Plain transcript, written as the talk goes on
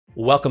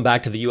Welcome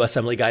back to the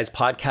USMLE Guys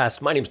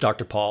podcast. My name's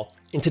Dr. Paul.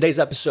 In today's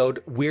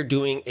episode, we're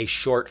doing a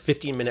short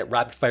 15-minute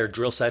rapid-fire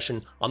drill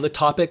session on the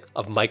topic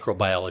of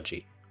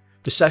microbiology.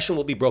 The session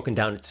will be broken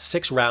down into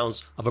 6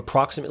 rounds of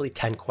approximately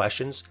 10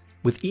 questions,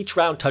 with each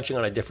round touching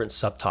on a different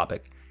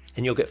subtopic,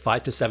 and you'll get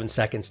 5 to 7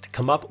 seconds to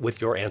come up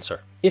with your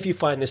answer. If you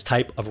find this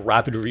type of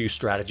rapid review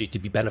strategy to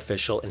be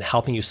beneficial in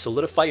helping you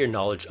solidify your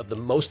knowledge of the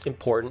most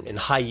important and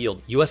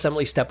high-yield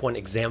USMLE Step 1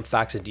 exam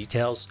facts and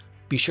details,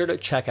 be sure to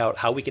check out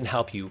how we can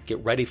help you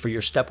get ready for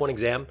your Step 1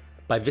 exam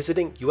by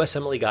visiting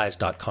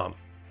usmleguys.com.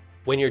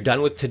 When you're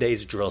done with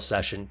today's drill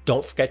session,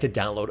 don't forget to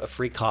download a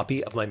free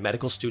copy of my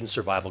Medical Student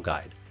Survival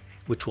Guide,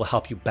 which will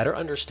help you better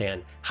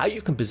understand how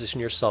you can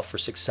position yourself for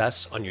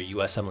success on your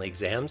USMLE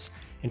exams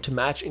and to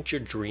match into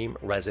your dream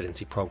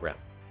residency program.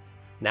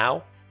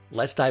 Now,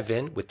 let's dive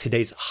in with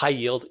today's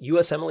high-yield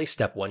USMLE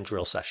Step 1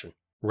 drill session.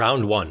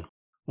 Round 1.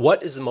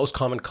 What is the most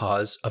common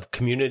cause of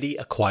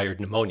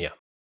community-acquired pneumonia?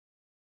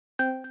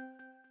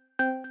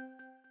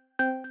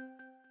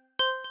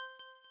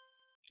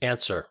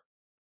 Answer: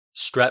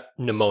 strep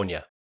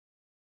pneumonia.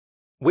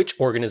 Which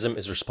organism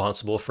is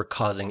responsible for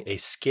causing a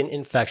skin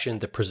infection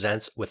that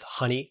presents with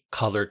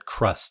honey-colored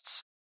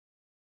crusts?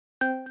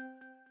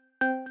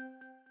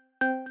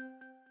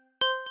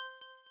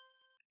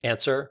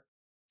 Answer: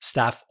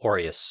 Staph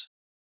aureus.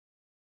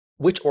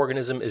 Which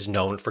organism is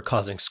known for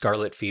causing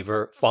scarlet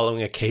fever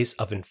following a case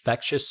of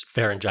infectious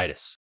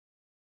pharyngitis?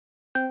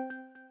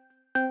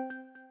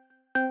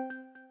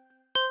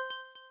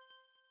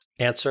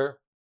 Answer: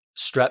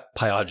 Strep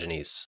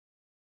pyogenes.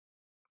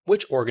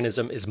 Which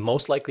organism is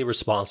most likely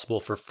responsible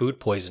for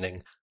food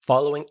poisoning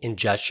following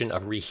ingestion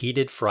of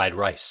reheated fried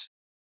rice?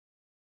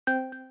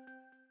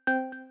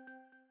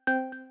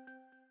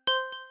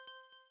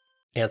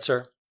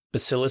 Answer: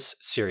 Bacillus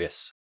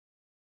cereus.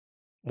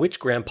 Which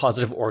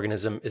gram-positive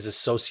organism is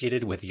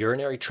associated with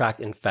urinary tract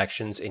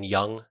infections in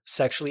young,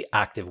 sexually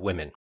active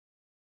women?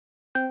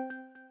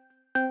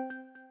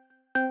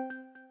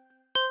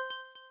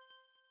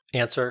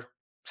 Answer: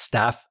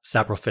 Staph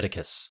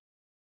saprophyticus.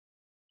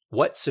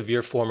 What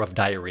severe form of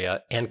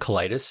diarrhea and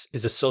colitis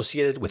is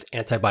associated with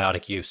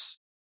antibiotic use?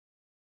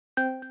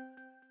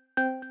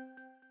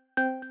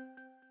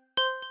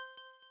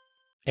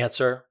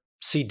 Answer: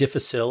 C.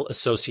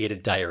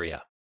 difficile-associated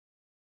diarrhea.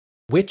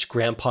 Which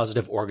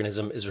gram-positive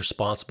organism is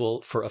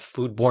responsible for a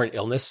foodborne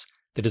illness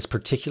that is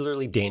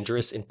particularly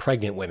dangerous in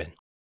pregnant women?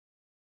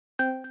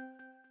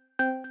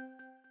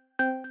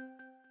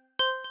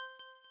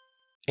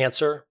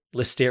 Answer: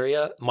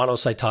 Listeria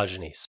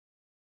monocytogenes.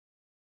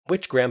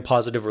 Which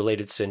gram-positive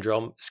related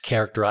syndrome is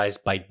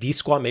characterized by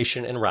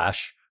desquamation and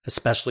rash,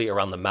 especially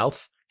around the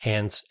mouth,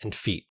 hands, and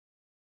feet?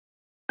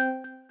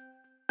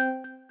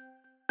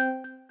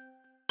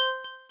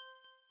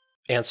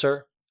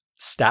 Answer: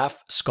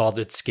 Staph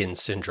scalded skin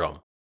syndrome.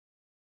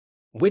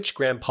 Which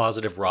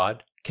gram-positive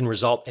rod can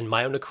result in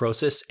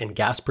myonecrosis and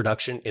gas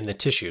production in the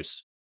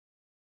tissues?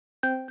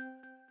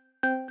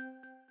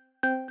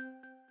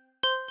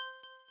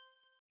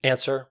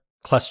 Answer: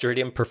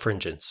 Clostridium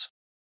perfringens.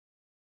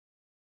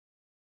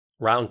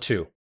 Round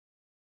 2.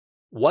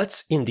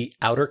 What's in the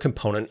outer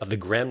component of the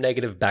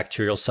gram-negative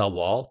bacterial cell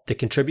wall that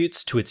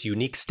contributes to its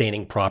unique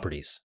staining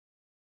properties?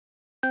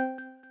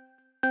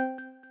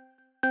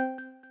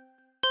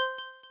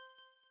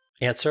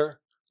 Answer: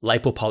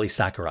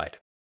 lipopolysaccharide.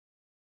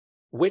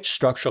 Which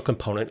structural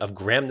component of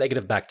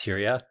gram-negative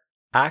bacteria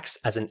acts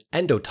as an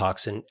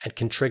endotoxin and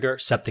can trigger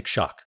septic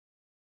shock?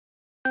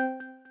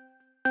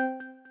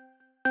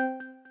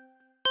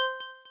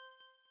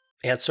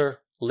 Answer: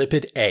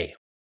 lipid A.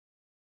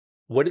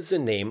 What is the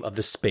name of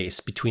the space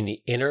between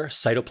the inner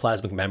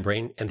cytoplasmic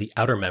membrane and the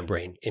outer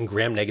membrane in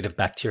gram-negative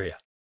bacteria?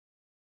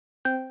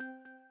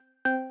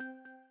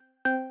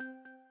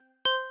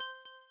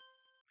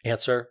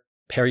 Answer: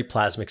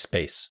 periplasmic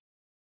space.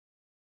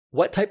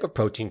 What type of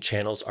protein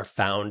channels are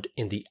found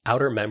in the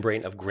outer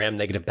membrane of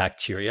gram-negative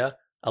bacteria,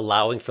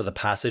 allowing for the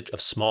passage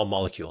of small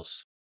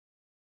molecules?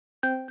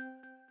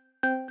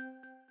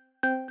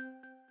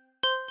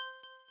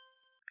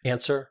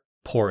 Answer: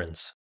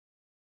 porins.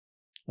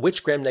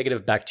 Which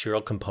gram-negative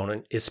bacterial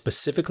component is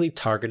specifically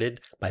targeted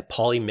by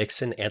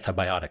polymyxin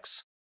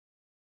antibiotics?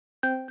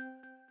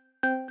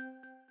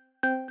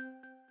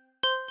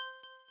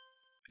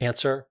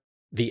 Answer: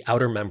 the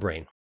outer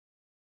membrane.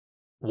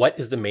 What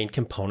is the main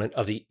component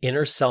of the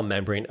inner cell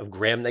membrane of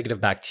gram-negative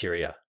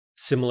bacteria,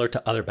 similar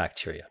to other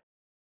bacteria?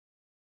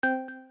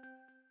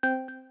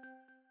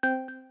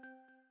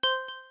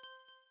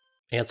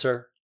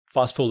 Answer: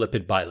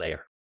 phospholipid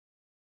bilayer.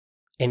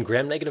 In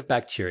gram-negative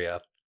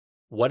bacteria,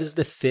 what is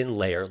the thin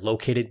layer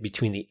located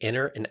between the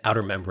inner and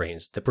outer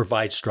membranes that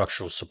provides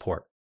structural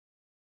support?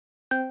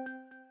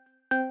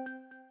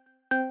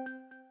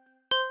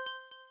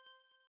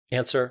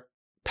 Answer: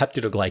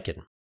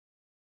 peptidoglycan.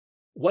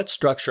 What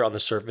structure on the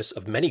surface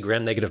of many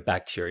gram-negative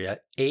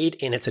bacteria aid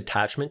in its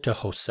attachment to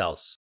host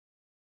cells?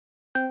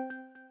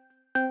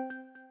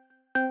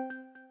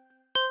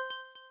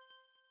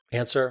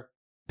 Answer: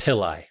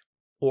 pili,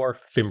 or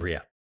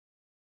fimbria.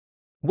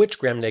 Which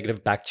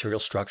gram-negative bacterial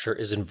structure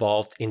is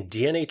involved in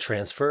DNA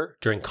transfer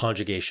during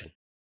conjugation?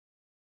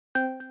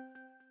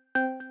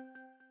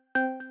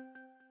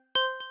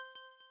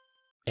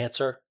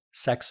 Answer: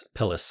 Sex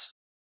Pilus.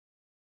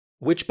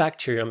 Which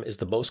bacterium is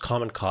the most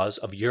common cause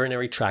of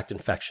urinary tract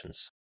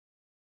infections?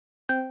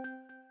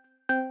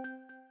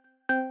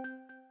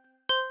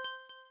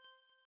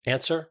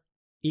 Answer: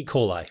 E.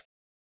 coli.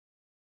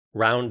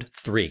 Round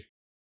 3.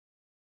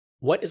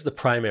 What is the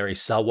primary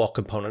cell wall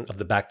component of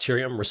the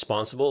bacterium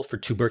responsible for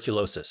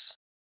tuberculosis?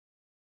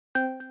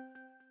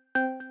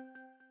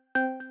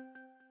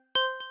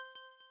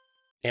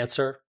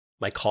 Answer: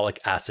 mycolic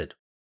acid.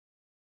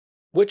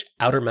 Which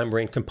outer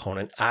membrane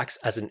component acts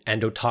as an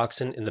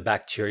endotoxin in the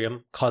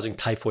bacterium, causing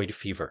typhoid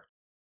fever?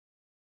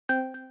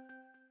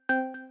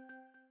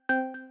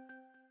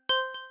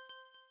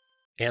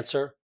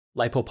 Answer: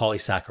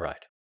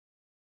 lipopolysaccharide.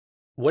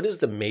 What is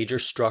the major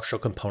structural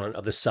component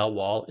of the cell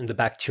wall in the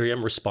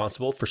bacterium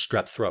responsible for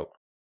strep throat?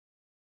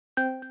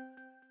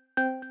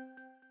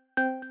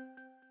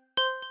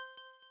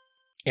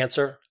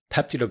 Answer: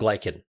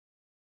 peptidoglycan.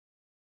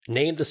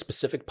 Name the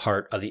specific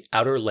part of the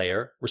outer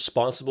layer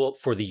responsible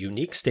for the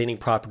unique staining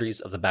properties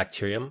of the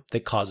bacterium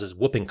that causes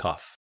whooping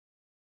cough.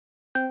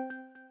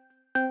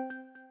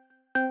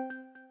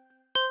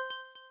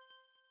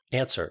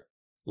 Answer: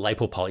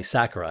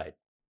 lipopolysaccharide.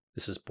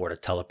 This is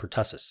Bordetella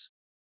pertussis.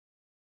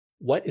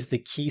 What is the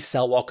key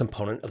cell wall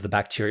component of the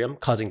bacterium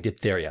causing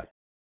diphtheria?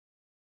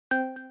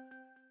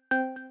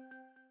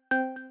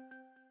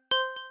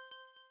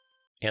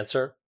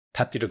 Answer: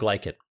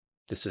 peptidoglycan.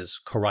 This is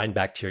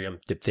Corynebacterium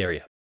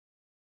diphtheria.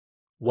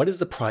 What is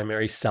the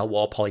primary cell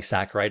wall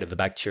polysaccharide of the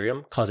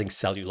bacterium causing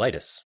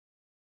cellulitis?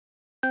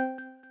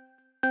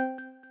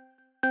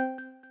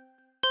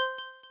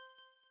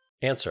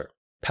 Answer: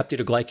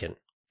 peptidoglycan.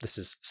 This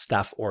is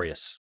Staph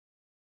aureus.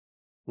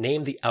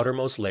 Name the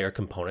outermost layer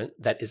component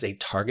that is a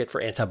target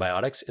for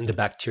antibiotics in the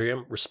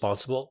bacterium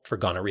responsible for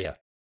gonorrhea.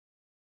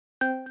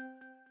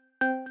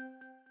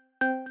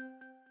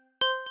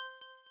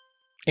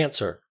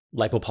 Answer: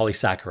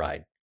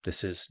 lipopolysaccharide.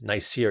 This is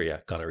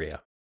Neisseria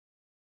gonorrhea.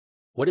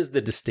 What is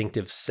the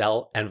distinctive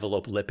cell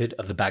envelope lipid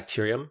of the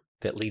bacterium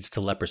that leads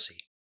to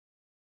leprosy?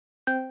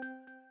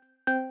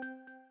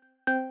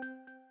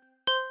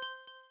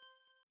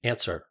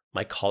 Answer: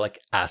 mycolic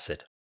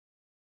acid.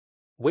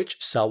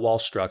 Which cell wall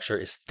structure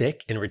is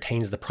thick and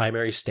retains the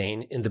primary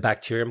stain in the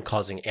bacterium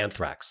causing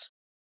anthrax?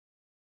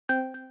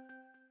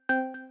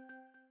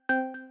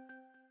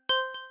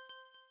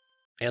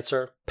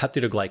 Answer: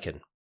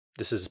 peptidoglycan.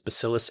 This is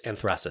Bacillus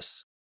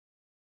anthracis.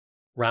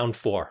 Round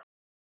 4.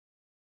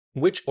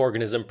 Which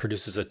organism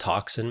produces a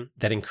toxin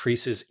that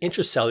increases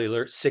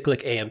intracellular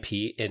cyclic AMP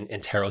in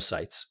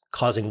enterocytes,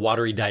 causing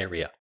watery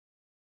diarrhea?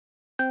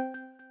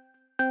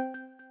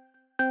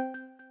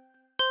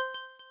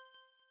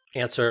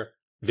 Answer: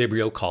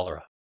 Vibrio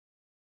cholera.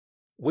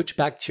 Which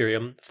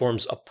bacterium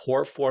forms a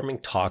pore-forming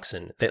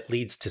toxin that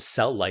leads to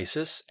cell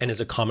lysis and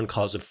is a common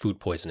cause of food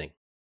poisoning?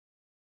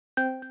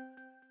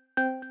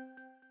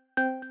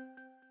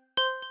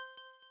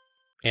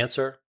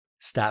 Answer: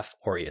 Staph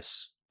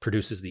aureus.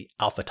 Produces the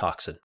alpha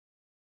toxin.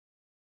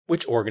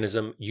 Which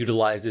organism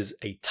utilizes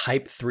a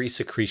type 3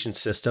 secretion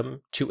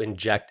system to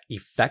inject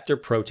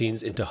effector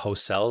proteins into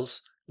host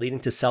cells, leading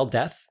to cell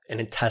death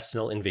and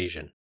intestinal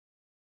invasion?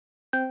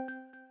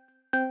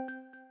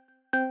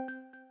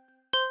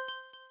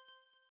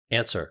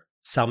 Answer: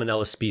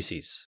 Salmonella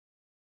species.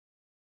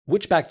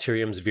 Which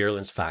bacterium's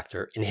virulence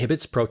factor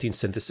inhibits protein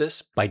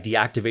synthesis by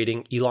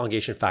deactivating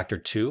elongation factor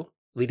 2,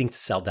 leading to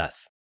cell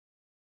death?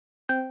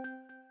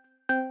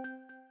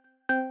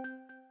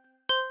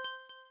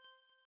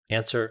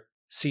 Answer: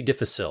 C.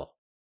 difficile.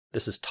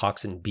 This is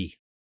toxin B.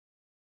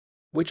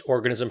 Which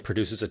organism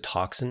produces a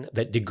toxin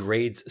that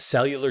degrades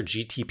cellular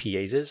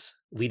GTPases,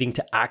 leading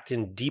to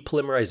actin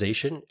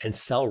depolymerization and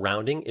cell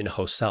rounding in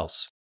host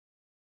cells?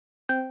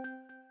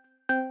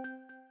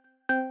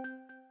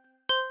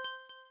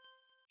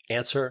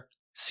 Answer: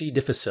 C.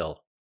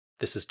 difficile.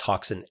 This is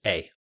toxin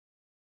A.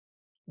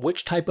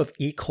 Which type of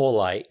E.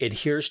 coli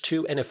adheres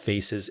to and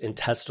effaces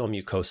intestinal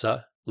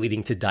mucosa,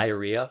 leading to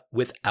diarrhea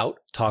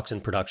without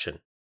toxin production?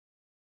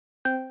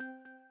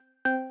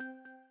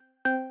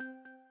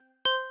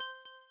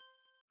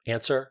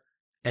 Answer: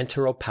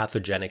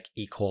 enteropathogenic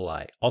E.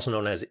 coli, also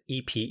known as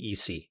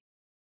EPEC.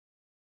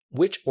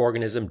 Which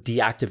organism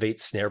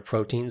deactivates snare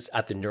proteins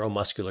at the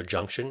neuromuscular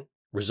junction,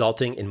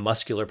 resulting in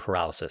muscular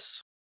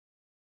paralysis?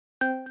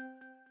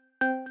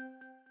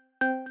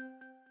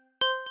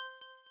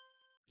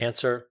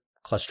 Answer: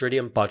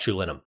 Clostridium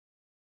botulinum.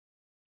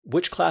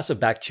 Which class of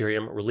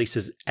bacterium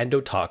releases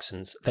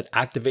endotoxins that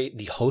activate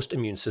the host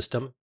immune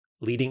system,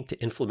 leading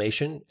to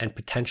inflammation and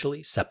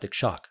potentially septic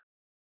shock?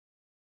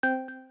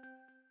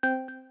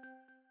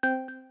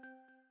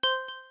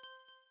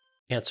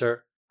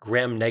 Answer: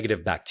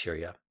 gram-negative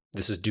bacteria.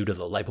 This is due to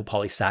the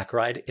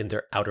lipopolysaccharide in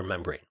their outer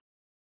membrane.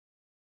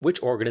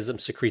 Which organism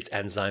secretes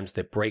enzymes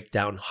that break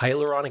down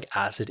hyaluronic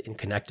acid in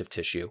connective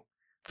tissue,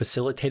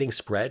 facilitating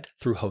spread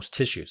through host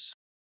tissues?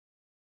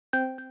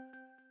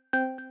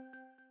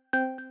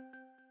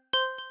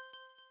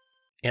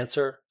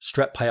 Answer,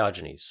 strep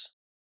pyogenes.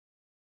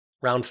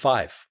 Round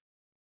 5.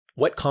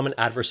 What common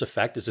adverse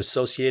effect is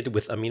associated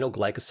with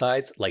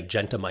aminoglycosides like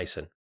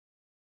gentamicin?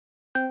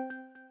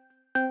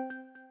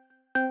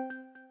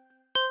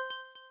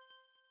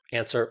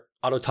 Answer,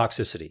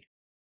 ototoxicity.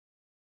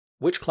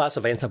 Which class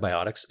of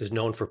antibiotics is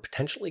known for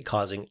potentially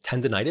causing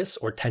tendinitis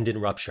or tendon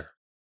rupture?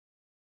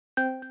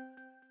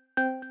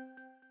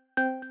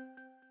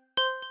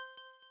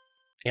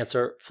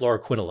 Answer,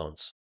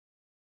 fluoroquinolones.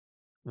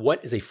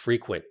 What is a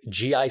frequent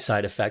GI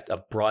side effect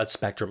of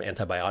broad-spectrum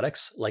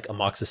antibiotics like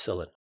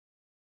amoxicillin?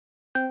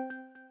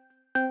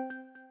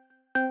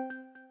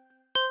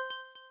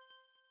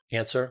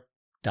 Answer,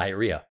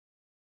 diarrhea.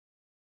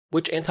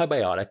 Which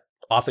antibiotic,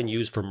 often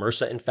used for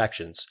MRSA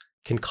infections,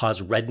 can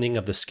cause reddening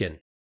of the skin?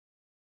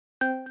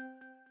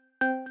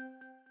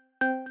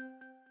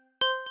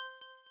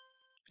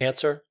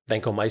 Answer,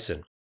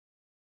 vancomycin.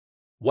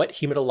 What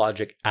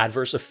hematologic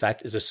adverse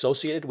effect is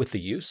associated with the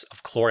use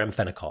of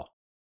chloramphenicol?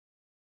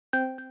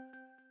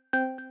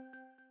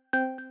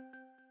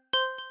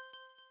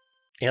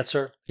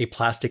 Answer,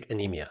 aplastic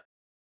anemia.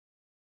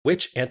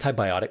 Which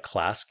antibiotic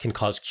class can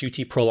cause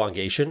QT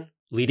prolongation,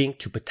 leading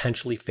to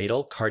potentially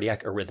fatal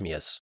cardiac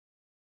arrhythmias?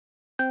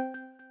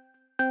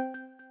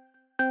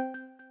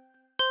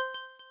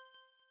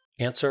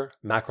 Answer,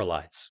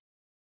 macrolides.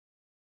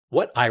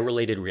 What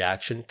eye-related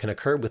reaction can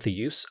occur with the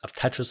use of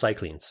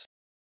tetracyclines?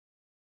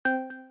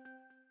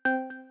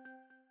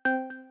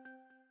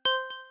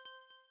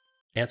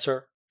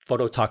 Answer,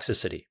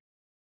 phototoxicity.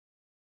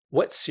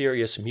 What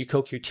serious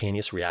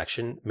mucocutaneous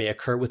reaction may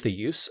occur with the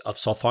use of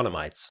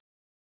sulfonamides?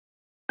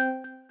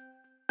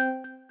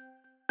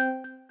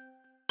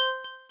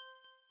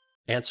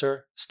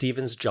 Answer,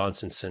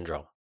 Stevens-Johnson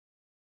syndrome.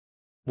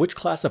 Which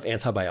class of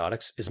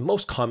antibiotics is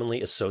most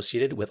commonly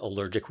associated with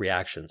allergic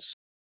reactions?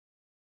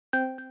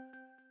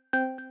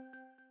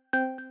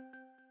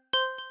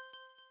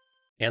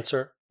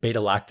 Answer,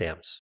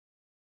 beta-lactams.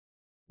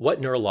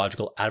 What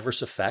neurological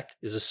adverse effect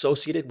is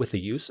associated with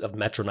the use of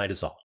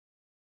metronidazole?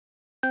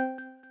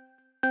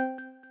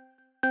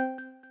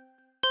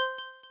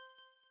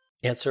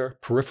 Answer,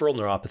 peripheral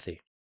neuropathy.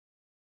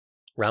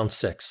 Round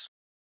 6.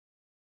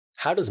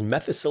 How does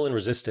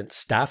methicillin-resistant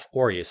Staph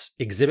aureus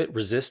exhibit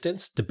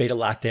resistance to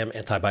beta-lactam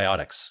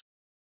antibiotics?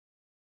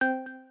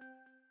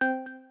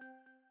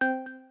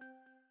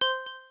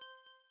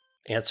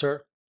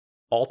 Answer,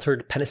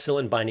 altered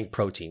penicillin-binding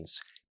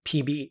proteins,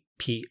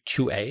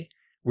 PBP2A,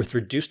 with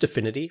reduced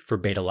affinity for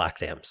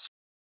beta-lactams.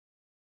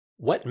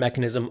 What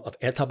mechanism of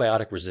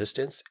antibiotic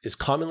resistance is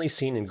commonly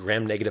seen in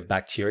gram-negative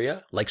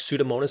bacteria like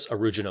Pseudomonas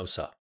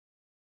aeruginosa?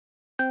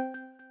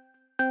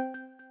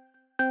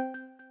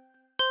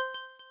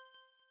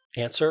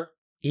 Answer,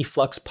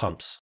 efflux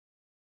pumps.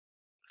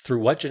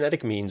 Through what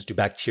genetic means do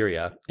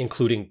bacteria,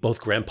 including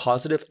both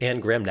gram-positive and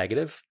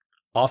gram-negative,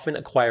 often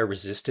acquire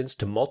resistance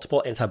to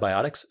multiple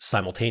antibiotics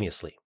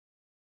simultaneously?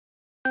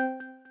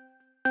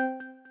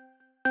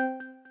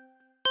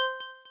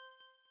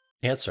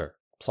 Answer,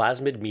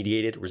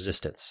 plasmid-mediated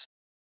resistance.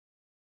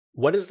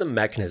 What is the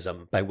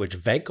mechanism by which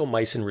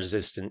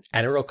vancomycin-resistant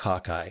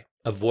enterococci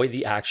avoid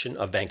the action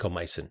of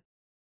vancomycin?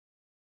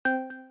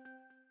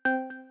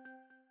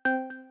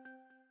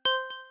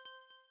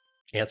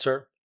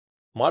 Answer,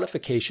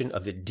 modification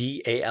of the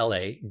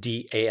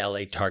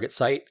DALA-DALA target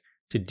site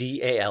to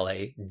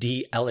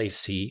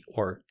DALA-DLAC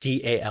or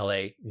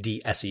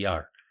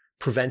DALA-DSER,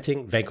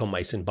 preventing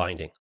vancomycin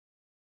binding.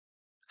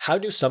 How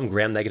do some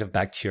gram-negative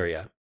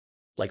bacteria,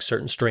 like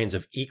certain strains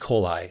of E.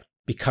 coli,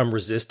 become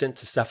resistant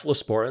to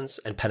cephalosporins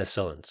and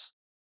penicillins?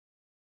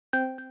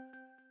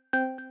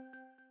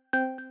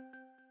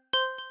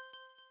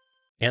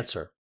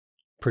 Answer,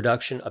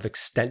 production of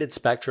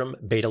extended-spectrum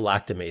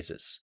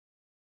beta-lactamases.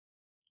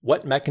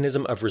 What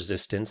mechanism of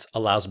resistance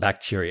allows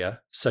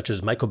bacteria, such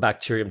as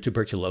Mycobacterium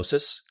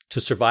tuberculosis,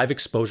 to survive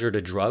exposure to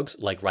drugs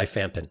like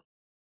rifampin?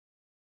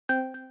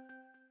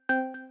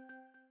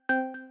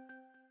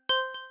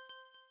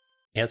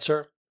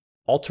 Answer,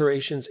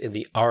 alterations in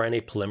the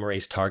RNA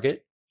polymerase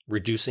target,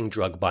 reducing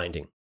drug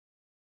binding.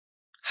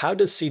 How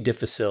does C.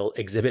 difficile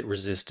exhibit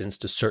resistance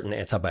to certain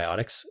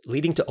antibiotics,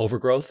 leading to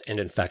overgrowth and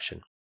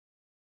infection?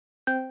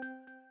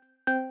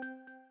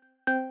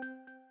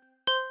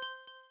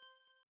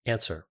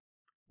 Answer,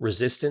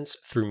 resistance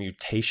through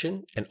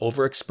mutation and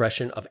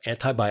overexpression of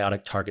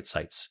antibiotic target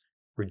sites,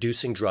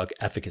 reducing drug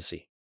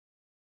efficacy.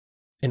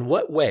 In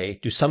what way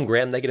do some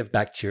gram-negative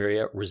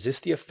bacteria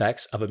resist the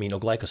effects of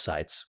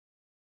aminoglycosides?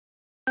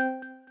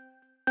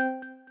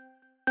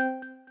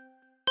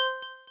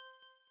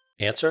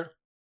 Answer,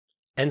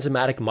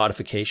 enzymatic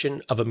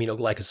modification of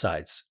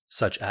aminoglycosides,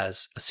 such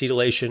as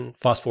acetylation,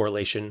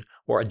 phosphorylation,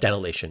 or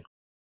adenylation.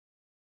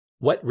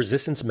 What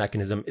resistance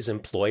mechanism is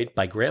employed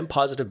by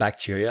gram-positive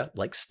bacteria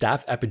like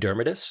Staph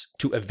epidermidis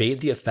to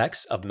evade the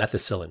effects of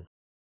methicillin?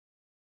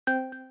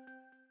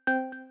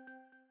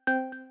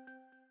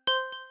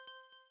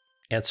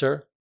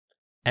 Answer,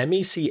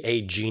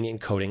 MECA gene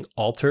encoding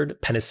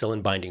altered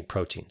penicillin-binding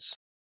proteins.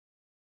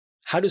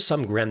 How do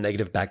some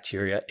gram-negative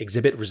bacteria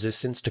exhibit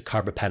resistance to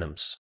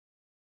carbapenems?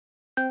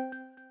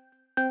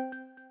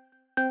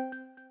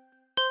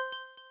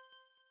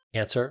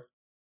 Answer: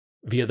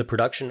 via the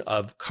production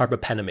of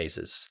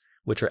carbapenemases,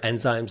 which are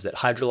enzymes that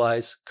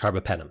hydrolyze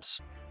carbapenems.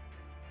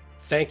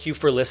 Thank you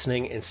for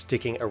listening and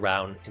sticking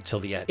around until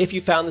the end. If you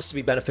found this to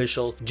be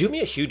beneficial, do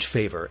me a huge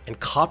favor and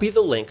copy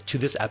the link to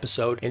this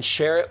episode and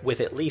share it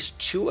with at least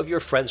 2 of your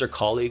friends or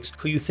colleagues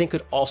who you think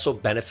could also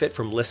benefit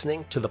from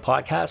listening to the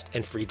podcast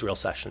and free drill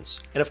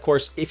sessions. And of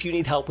course, if you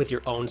need help with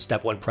your own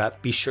Step 1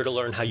 prep, be sure to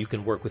learn how you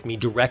can work with me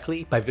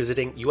directly by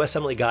visiting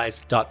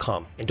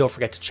USMLEguys.com. And don't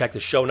forget to check the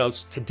show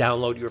notes to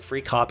download your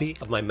free copy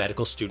of my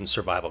Medical Student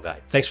Survival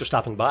Guide. Thanks for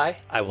stopping by.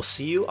 I will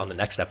see you on the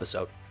next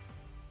episode.